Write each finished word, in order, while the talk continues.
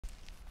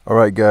All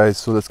right, guys,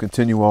 so let's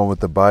continue on with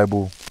the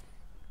Bible.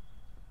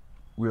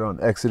 We're on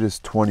Exodus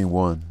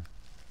 21.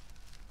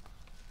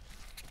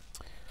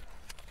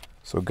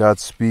 So God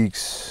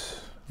speaks.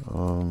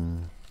 God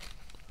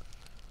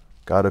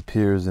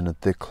appears in a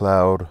thick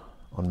cloud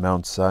on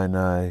Mount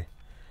Sinai.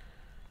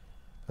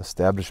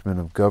 Establishment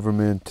of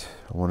government.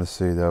 I want to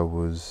say that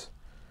was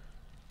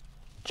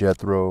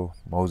Jethro,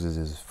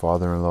 Moses'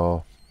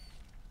 father-in-law.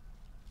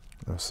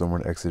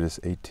 Somewhere in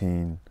Exodus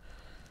 18.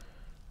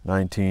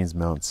 19 is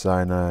Mount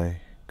Sinai.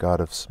 God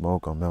of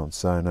smoke on Mount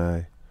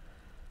Sinai.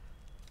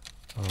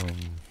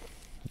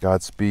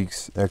 God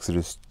speaks,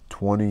 Exodus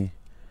 20,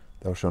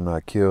 thou shalt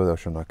not kill, thou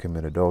shalt not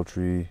commit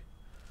adultery.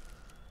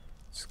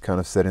 It's kind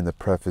of setting the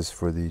preface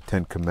for the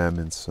 10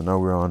 Commandments. So now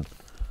we're on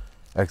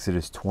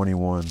Exodus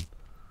 21.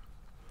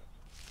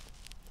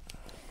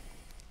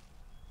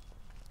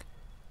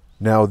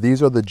 Now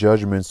these are the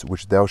judgments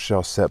which thou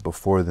shalt set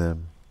before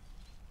them.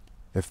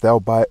 If thou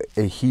buy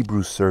a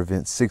Hebrew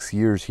servant, 6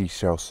 years he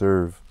shall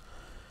serve,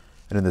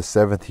 and in the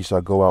 7th he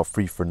shall go out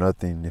free for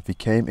nothing. If he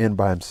came in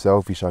by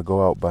himself, he shall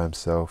go out by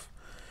himself.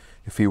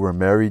 If he were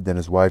married, then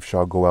his wife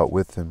shall go out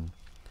with him.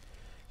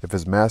 If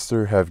his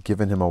master have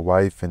given him a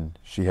wife, and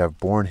she have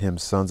borne him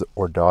sons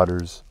or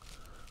daughters,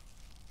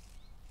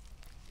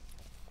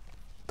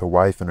 the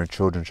wife and her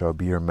children shall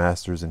be her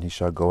master's, and he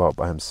shall go out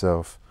by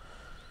himself.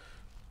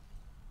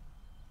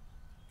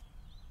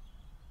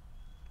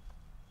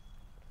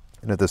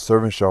 And if the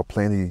servant shall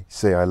plainly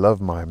say, I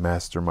love my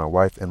master, my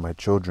wife, and my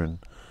children,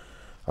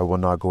 I will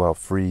not go out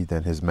free,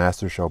 then his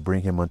master shall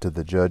bring him unto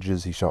the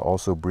judges. He shall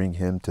also bring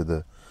him to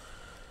the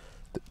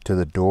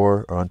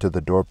door, or unto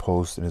the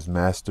doorpost, and his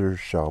master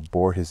shall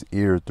bore his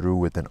ear through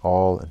with an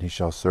awl, and he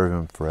shall serve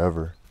him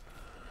forever.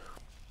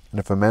 And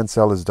if a man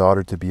sell his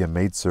daughter to be a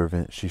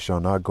maidservant, she shall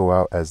not go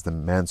out as the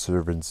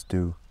manservants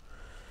do.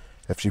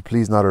 If she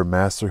please not her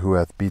master who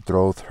hath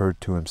betrothed her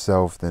to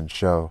himself, then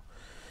shall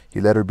he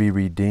let her be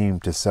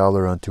redeemed. To sell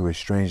her unto a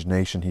strange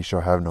nation he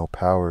shall have no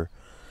power,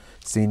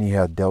 seeing he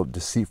hath dealt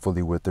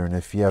deceitfully with her. And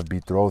if he have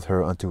betrothed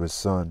her unto his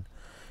son,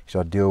 he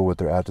shall deal with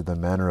her after the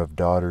manner of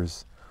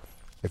daughters.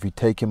 If he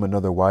take him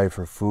another wife,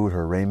 her food,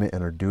 her raiment,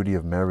 and her duty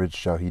of marriage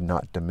shall he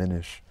not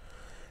diminish.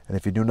 And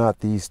if he do not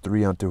these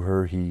three unto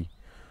her,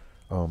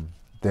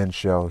 then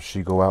shall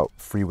she go out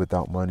free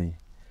without money.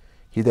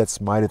 He that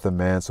smiteth a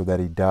man so that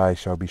he die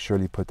shall be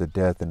surely put to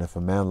death. And if a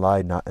man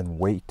lie not in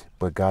wait,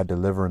 but God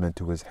deliver him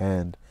into his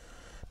hand,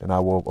 then I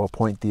will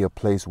appoint thee a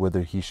place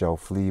whither he shall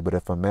flee. But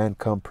if a man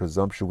come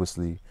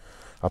presumptuously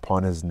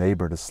upon his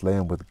neighbor to slay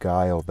him with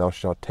guile, thou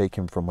shalt take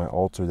him from my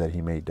altar that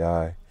he may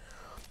die.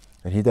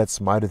 And he that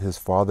smiteth his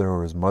father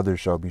or his mother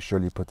shall be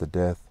surely put to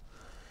death.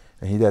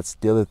 And he that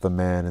stealeth a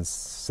man and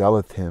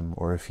selleth him,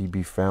 or if he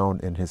be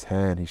found in his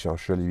hand, he shall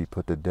surely be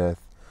put to death.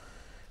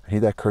 And he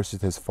that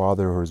curseth his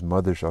father or his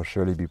mother shall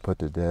surely be put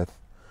to death.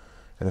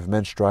 And if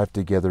men strive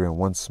together, and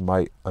one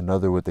smite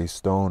another with a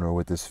stone or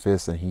with his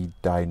fist, and he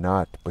die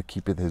not, but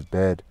keepeth his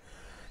bed,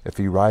 if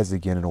he rise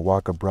again and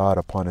walk abroad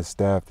upon his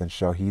staff, then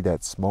shall he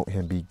that smote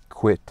him be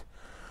quit.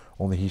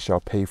 Only he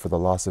shall pay for the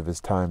loss of his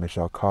time, and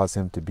shall cause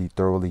him to be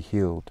thoroughly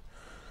healed.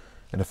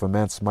 And if a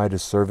man smite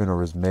his servant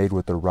or his maid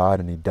with a rod,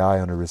 and he die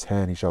under his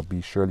hand, he shall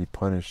be surely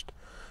punished.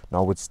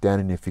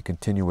 Notwithstanding, if he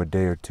continue a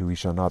day or two, he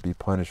shall not be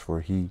punished,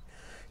 for he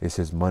is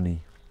his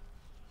money.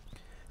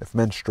 If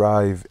men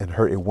strive and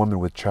hurt a woman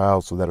with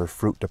child, so that her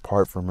fruit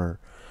depart from her,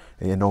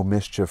 and no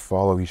mischief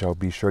follow, he shall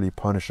be surely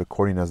punished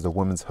according as the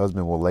woman's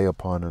husband will lay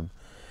upon him,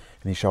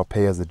 and he shall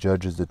pay as the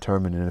judges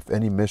determine. And if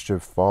any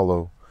mischief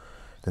follow,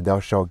 then thou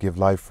shalt give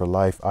life for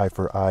life, eye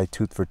for eye,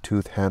 tooth for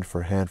tooth, hand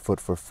for hand,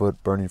 foot for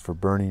foot, burning for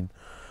burning,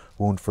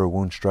 wound for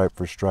wound, stripe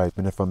for stripe.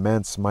 And if a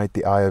man smite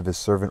the eye of his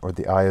servant or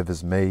the eye of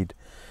his maid,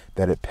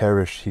 that it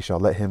perish, he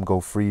shall let him go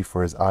free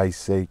for his eye's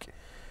sake.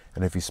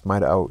 And if he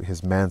smite out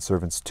his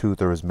manservant's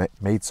tooth or his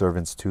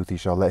maidservant's tooth, he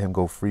shall let him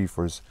go free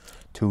for his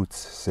tooth's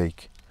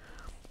sake.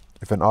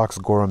 If an ox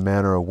gore a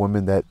man or a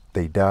woman that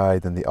they die,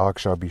 then the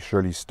ox shall be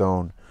surely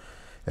stoned,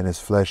 and his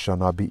flesh shall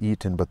not be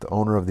eaten, but the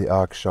owner of the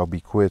ox shall be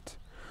quit.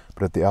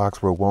 But if the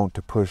ox were wont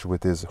to push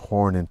with his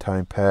horn in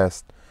time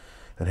past,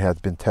 and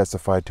hath been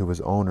testified to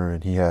his owner,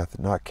 and he hath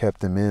not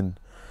kept him in,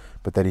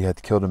 but that he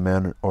hath killed a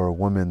man or a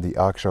woman, the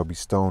ox shall be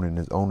stoned, and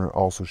his owner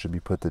also should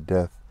be put to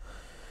death.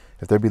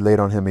 If there be laid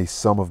on him a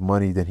sum of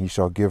money, then he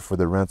shall give for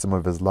the ransom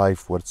of his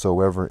life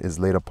whatsoever is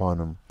laid upon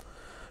him.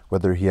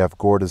 Whether he have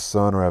gored his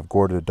son or have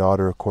gored a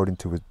daughter, according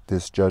to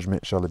this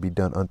judgment shall it be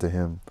done unto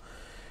him.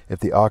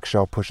 If the ox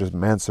shall push a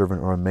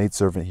manservant or a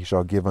maidservant, he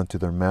shall give unto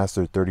their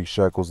master 30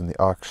 shekels, and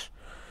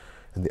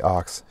the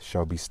ox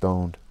shall be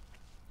stoned.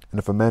 And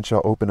if a man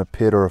shall open a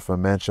pit, or if a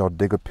man shall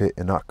dig a pit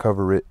and not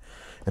cover it,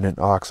 and an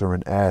ox or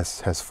an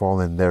ass has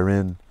fallen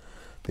therein,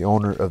 the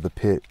owner of the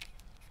pit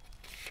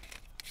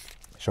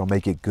shall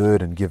make it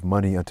good, and give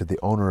money unto the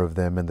owner of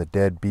them, and the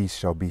dead beast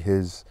shall be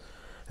his.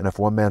 And if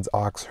one man's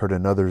ox hurt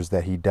another's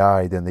that he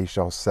died, then they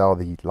shall sell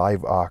the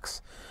live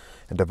ox,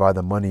 and divide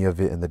the money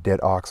of it, and the dead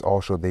ox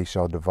also they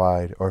shall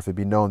divide. Or if it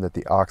be known that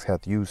the ox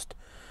hath used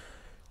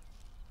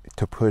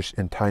to push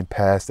in time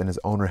past, and his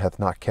owner hath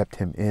not kept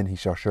him in, he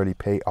shall surely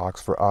pay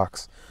ox for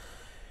ox,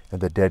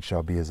 and the dead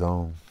shall be his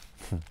own.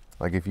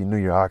 Like if you knew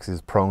your ox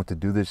is prone to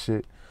do this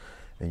shit,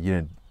 and you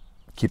didn't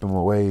keep him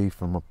away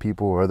from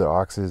people or other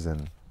oxes,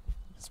 and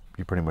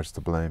you're pretty much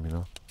to blame, you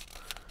know.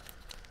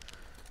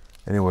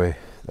 Anyway,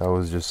 that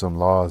was just some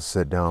laws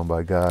set down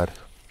by God.